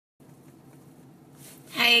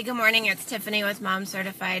Hey, good morning. It's Tiffany with Mom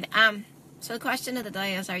Certified. So the question of the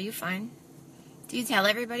day is, are you fine? Do you tell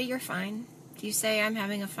everybody you're fine? Do you say, I'm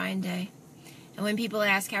having a fine day? And when people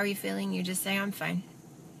ask, how are you feeling? You just say, I'm fine.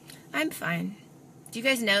 I'm fine. Do you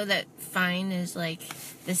guys know that fine is like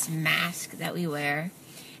this mask that we wear?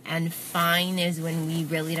 And fine is when we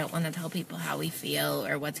really don't want to tell people how we feel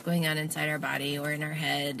or what's going on inside our body or in our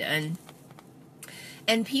head.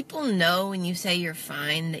 And people know when you say you're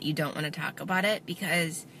fine that you don't want to talk about it,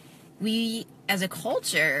 because we, as a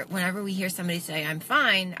culture, whenever we hear somebody say, I'm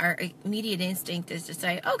fine, our immediate instinct is to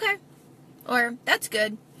say, okay, or that's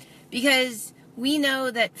good, because we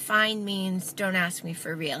know that fine means don't ask me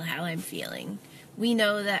for real how I'm feeling. We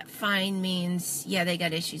know that fine means, yeah, they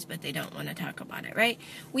got issues, but they don't want to talk about it, right?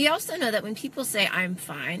 We also know that when people say, I'm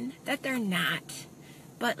fine, that they're not.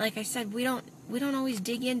 But like I said, we don't always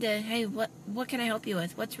dig into, hey, what can I help you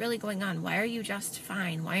with? What's really going on? Why are you just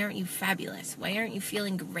fine? Why aren't you fabulous? Why aren't you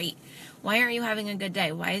feeling great? Why aren't you having a good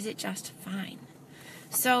day? Why is it just fine?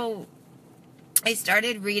 So I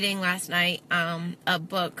started reading last night a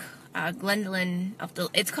book, Gwendolyn,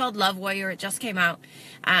 it's called Love Warrior. It just came out.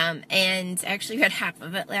 And I actually read half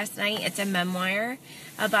of it last night. It's a memoir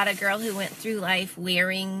about a girl who went through life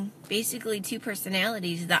wearing basically two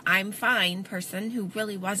personalities, the I'm fine person who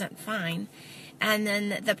really wasn't fine, and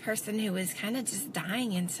then the person who was kind of just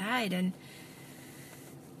dying inside. And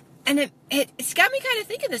it's got me kind of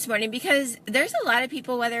thinking this morning, because there's a lot of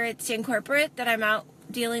people, whether it's in corporate that I'm out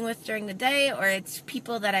dealing with during the day, or it's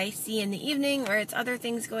people that I see in the evening, or it's other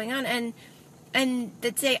things going on, and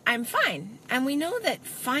that say, I'm fine. And we know that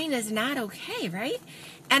fine is not okay, right?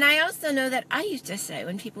 And I also know that I used to say,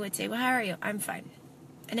 when people would say, well, how are you? I'm fine.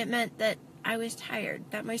 And it meant that I was tired,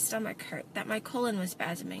 that my stomach hurt, that my colon was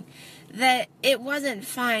spasming, that it wasn't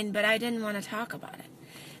fine, but I didn't want to talk about it.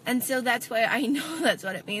 And so that's why I know that's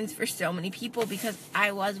what it means for so many people, because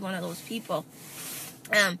I was one of those people.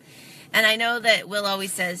 And I know that Will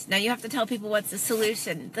always says, now you have to tell people what's the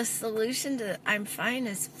solution. The solution to I'm fine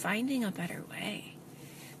is finding a better way.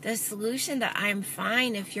 The solution to I'm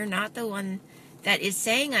fine, if you're not the one that is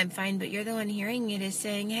saying I'm fine, but you're the one hearing it, is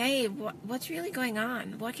saying, hey, what's really going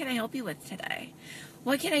on? What can I help you with today?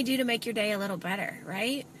 What can I do to make your day a little better,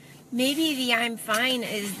 right? Maybe the I'm fine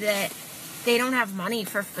is that they don't have money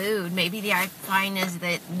for food. Maybe the I'm fine is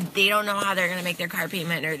that they don't know how they're going to make their car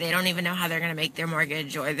payment, or they don't even know how they're going to make their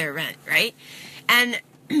mortgage or their rent, right? And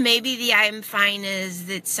maybe the I'm fine is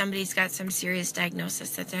that somebody's got some serious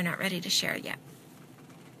diagnosis that they're not ready to share yet.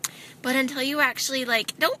 But until you actually,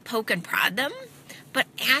 don't poke and prod them, but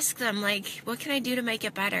ask them, what can I do to make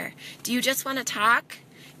it better? Do you just want to talk?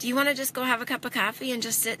 Do you want to just go have a cup of coffee and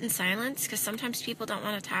just sit in silence? Because sometimes people don't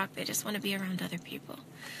want to talk. They just want to be around other people.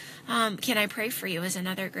 Can I pray for you is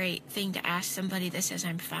another great thing to ask somebody that says,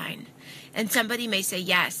 I'm fine. And somebody may say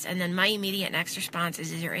yes, and then my immediate next response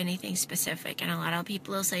is there anything specific? And a lot of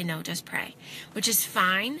people will say, no, just pray, which is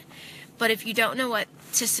fine. But if you don't know what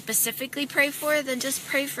to specifically pray for, then just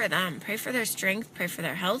pray for them. Pray for their strength, pray for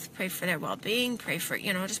their health, pray for their well-being, pray for,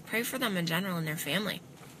 just pray for them in general and their family.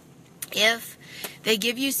 If they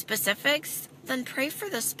give you specifics, then pray for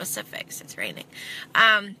the specifics. It's raining.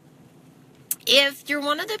 If you're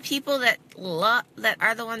one of the people that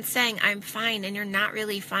are the ones saying, I'm fine, and you're not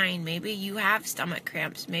really fine, maybe you have stomach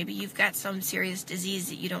cramps, maybe you've got some serious disease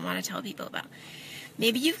that you don't want to tell people about,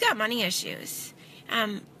 maybe you've got money issues.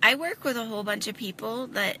 I work with a whole bunch of people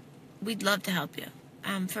that we'd love to help you.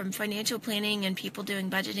 From financial planning and people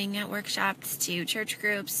doing budgeting at workshops, to church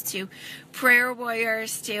groups, to prayer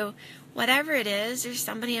warriors, to whatever it is, there's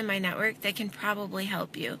somebody in my network that can probably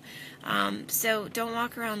help you. So don't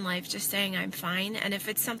walk around life just saying I'm fine. And if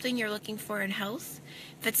it's something you're looking for in health,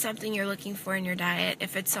 if it's something you're looking for in your diet,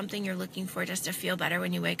 if it's something you're looking for just to feel better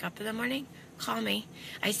when you wake up in the morning, call me.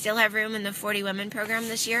 I still have room in the 40 Women program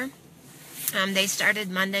this year. They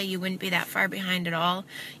started Monday. You wouldn't be that far behind at all.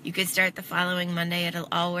 You could start the following Monday. It'll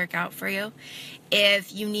all work out for you.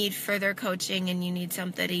 If you need further coaching and you need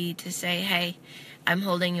somebody to say, hey, I'm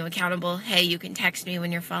holding you accountable. Hey, you can text me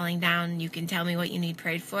when you're falling down. You can tell me what you need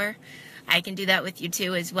prayed for. I can do that with you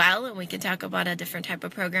too as well, and we can talk about a different type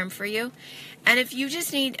of program for you. And if you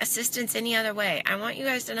just need assistance any other way, I want you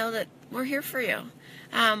guys to know that we're here for you.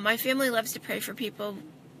 My family loves to pray for people.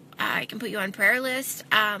 I can put you on prayer list.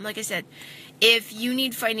 Like I said, if you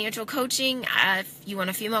need financial coaching, if you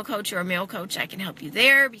want a female coach or a male coach, I can help you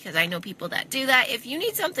there, because I know people that do that. If you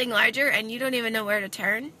need something larger and you don't even know where to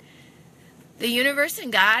turn, the universe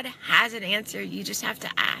and God has an answer. You just have to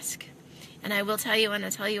ask. And I will tell you,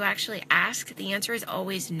 until you actually ask, the answer is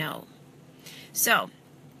always no. So,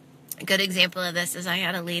 a good example of this is I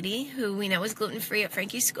had a lady who we know was gluten-free at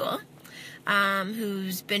Frankie's school.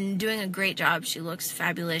 who's been doing a great job. She looks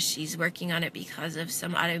fabulous. She's working on it because of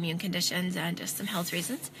some autoimmune conditions and just some health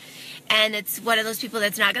reasons. And it's one of those people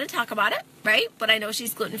that's not going to talk about it, right? But I know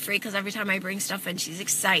she's gluten-free because every time I bring stuff in, she's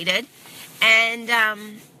excited. And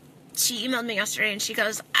she emailed me yesterday and she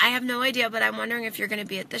goes, I have no idea, but I'm wondering if you're going to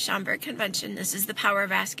be at the Schaumburg convention. This is the power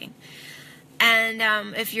of asking. And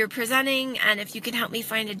if you're presenting and if you can help me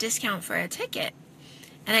find a discount for a ticket.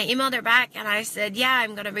 And I emailed her back and I said, yeah,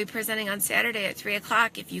 I'm going to be presenting on Saturday at 3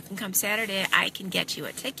 o'clock. If you can come Saturday, I can get you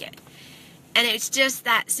a ticket. And it's just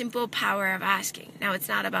that simple power of asking. Now, it's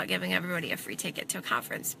not about giving everybody a free ticket to a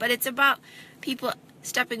conference, but it's about people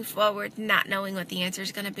stepping forward, not knowing what the answer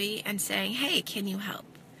is going to be, and saying, hey, can you help?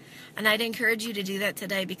 And I'd encourage you to do that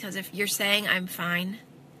today, because if you're saying, I'm fine,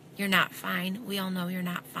 you're not fine. We all know you're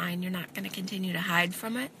not fine. You're not going to continue to hide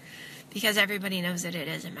from it, because everybody knows that it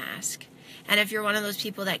is a mask. And if you're one of those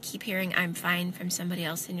people that keep hearing, I'm fine, from somebody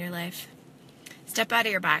else in your life, step out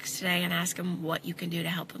of your box today and ask them what you can do to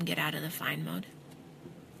help them get out of the fine mode.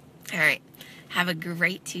 All right. Have a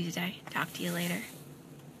great Tuesday. Talk to you later.